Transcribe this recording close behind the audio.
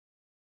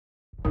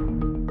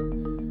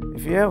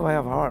If you ever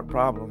have a heart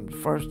problem, the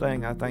first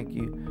thing I think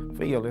you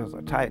feel is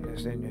a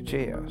tightness in your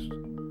chest.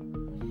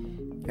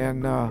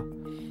 And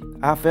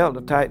I felt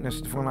the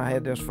tightness when I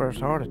had this first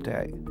heart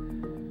attack.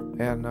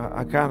 And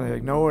I kind of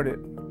ignored it.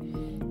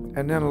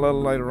 And then a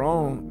little later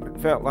on,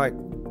 it felt like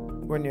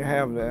when you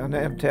have an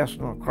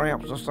intestinal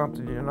cramps or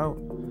something, you know.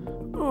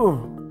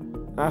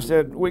 Ooh. I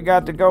said, we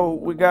got to go,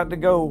 we got to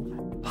go.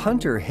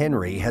 Hunter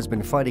Henry has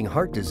been fighting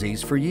heart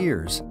disease for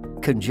years.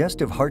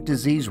 Congestive heart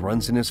disease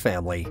runs in his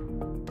family.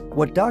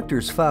 What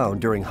doctors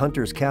found during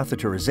Hunter's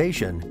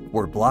catheterization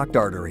were blocked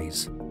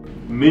arteries.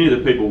 Many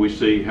of the people we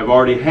see have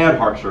already had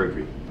heart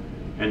surgery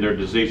and their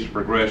disease has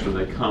progressed and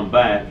they come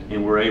back,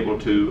 and we're able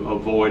to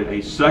avoid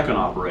a second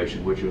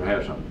operation, which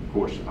has, of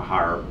course, a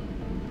higher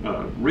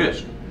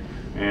risk.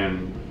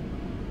 And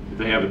if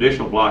they have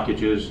additional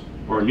blockages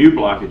or new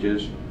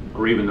blockages,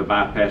 or even the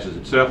bypasses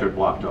itself are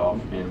blocked off,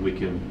 and we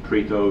can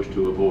treat those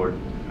to avoid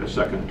a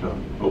second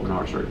open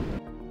heart surgery.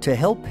 To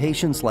help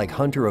patients like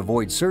Hunter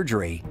avoid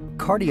surgery,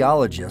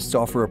 cardiologists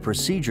offer a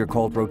procedure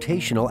called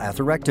rotational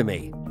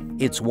atherectomy.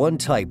 It's one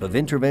type of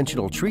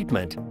interventional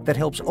treatment that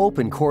helps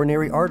open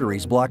coronary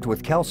arteries blocked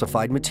with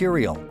calcified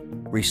material,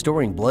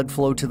 restoring blood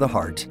flow to the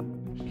heart.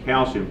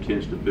 Calcium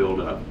tends to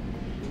build up,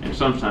 and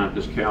sometimes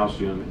this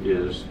calcium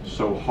is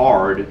so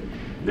hard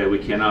that we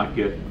cannot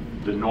get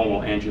the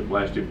normal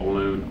angioplastic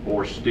balloon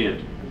or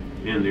stent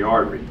in the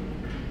artery.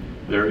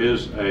 There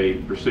is a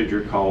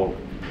procedure called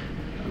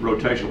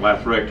rotational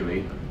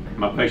atherectomy.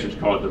 My patients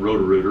call it the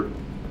Roto-Rooter,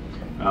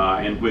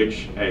 in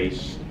which a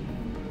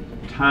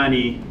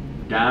tiny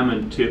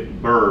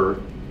diamond-tipped burr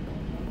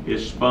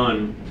is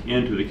spun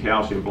into the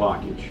calcium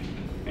blockage,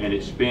 and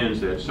it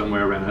spins at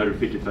somewhere around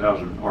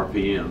 150,000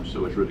 RPM,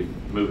 so it's really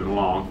moving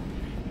along.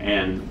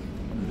 And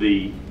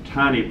the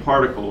tiny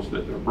particles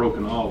that are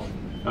broken off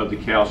of the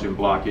calcium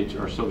blockage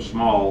are so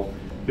small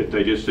that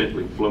they just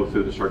simply flow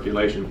through the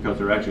circulation because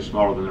they're actually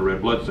smaller than the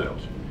red blood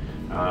cells.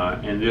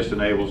 And this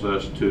enables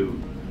us to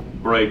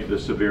break the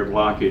severe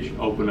blockage,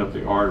 open up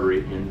the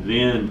artery, and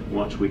then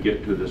once we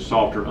get to the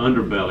softer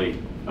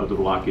underbelly of the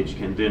blockage,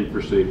 can then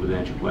proceed with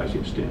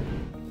angioplasty stent.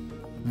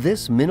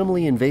 This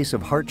minimally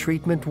invasive heart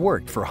treatment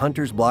worked for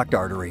Hunter's blocked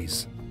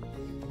arteries.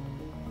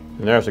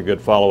 And there's a good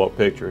follow-up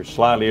picture. It's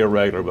slightly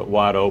irregular but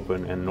wide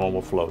open and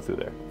normal flow through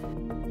there.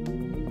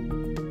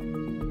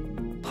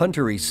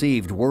 Hunter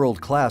received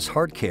world-class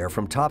heart care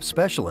from top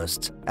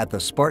specialists at the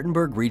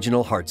Spartanburg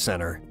Regional Heart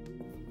Center.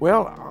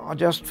 Well, I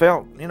just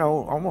felt, you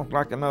know, almost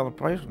like another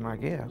person, I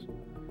guess.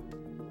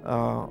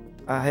 I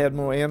had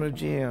more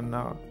energy and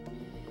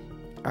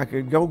I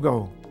could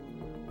go.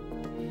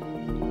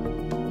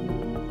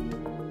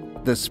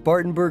 The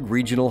Spartanburg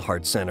Regional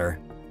Heart Center,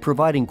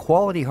 providing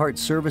quality heart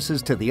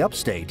services to the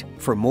upstate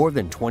for more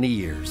than 20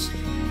 years.